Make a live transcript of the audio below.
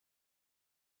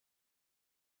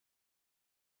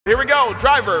Here we go,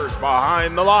 drivers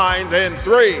behind the lines in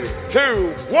 3,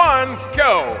 2, 1,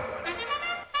 go.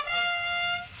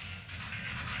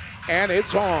 And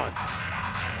it's on.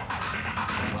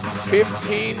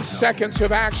 15 seconds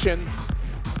of action.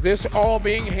 This all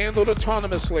being handled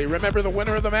autonomously. Remember, the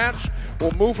winner of the match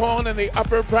will move on in the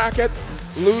upper bracket.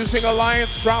 Losing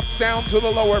alliance drops down to the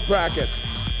lower bracket.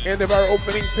 End of our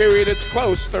opening period, it's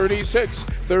close,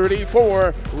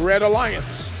 36-34, Red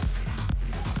Alliance.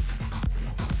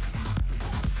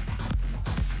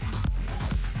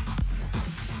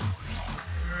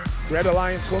 Red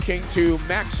Alliance looking to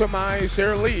maximize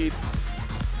their lead.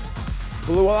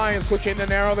 Blue Alliance looking to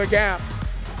narrow the gap.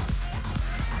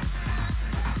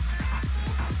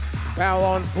 Foul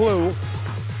on Blue.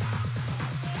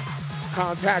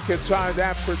 Contact inside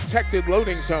that protected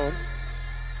loading zone.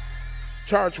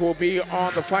 Charge will be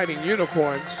on the Fighting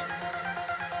Unicorns.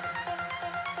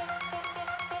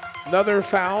 Another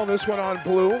foul, this one on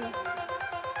Blue.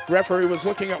 Referee was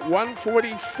looking at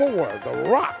 144, The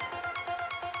Rock.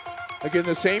 Again,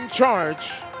 the same charge.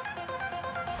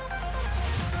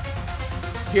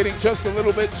 Getting just a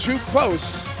little bit too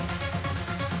close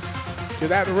to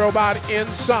that robot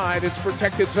inside its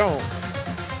protected zone.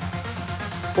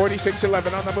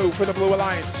 46-11 on the move for the Blue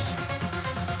Alliance.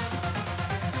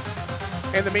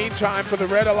 In the meantime, for the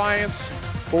Red Alliance,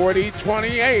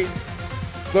 40-28.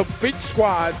 The big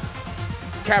squad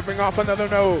capping off another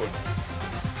node.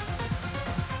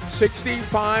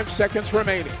 65 seconds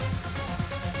remaining.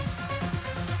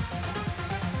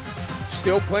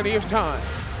 Still plenty of time.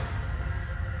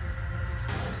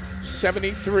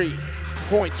 73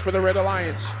 points for the Red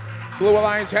Alliance. Blue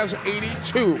Alliance has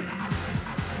 82.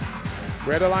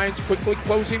 Red Alliance quickly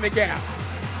closing the gap.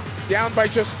 Down by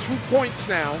just 2 points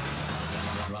now.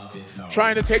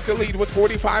 Trying to take the lead with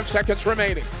 45 seconds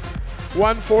remaining.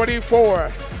 144.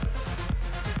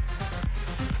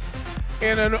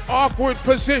 In an awkward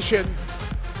position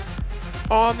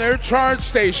on their charge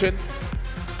station.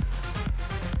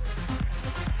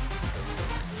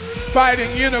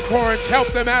 Fighting Unicorns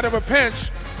help them out of a pinch.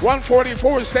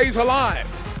 144 stays alive.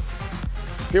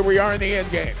 Here we are in the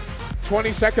end game.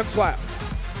 20 seconds left.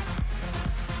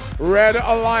 Red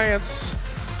Alliance.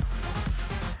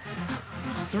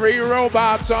 3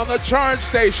 robots on the charge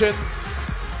station.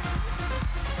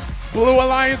 Blue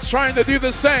Alliance trying to do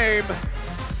the same.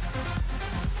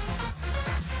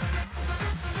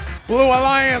 Blue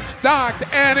Alliance docked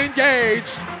and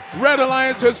engaged. Red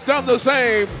Alliance has done the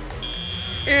same.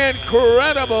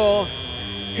 Incredible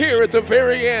here at the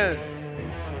very end.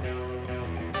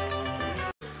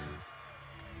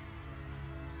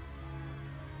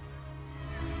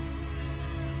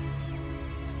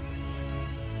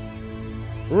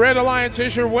 Red Alliance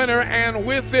is your winner, and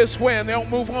with this win, they'll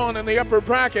move on in the upper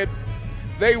bracket.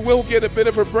 They will get a bit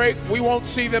of a break. We won't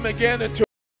see them again until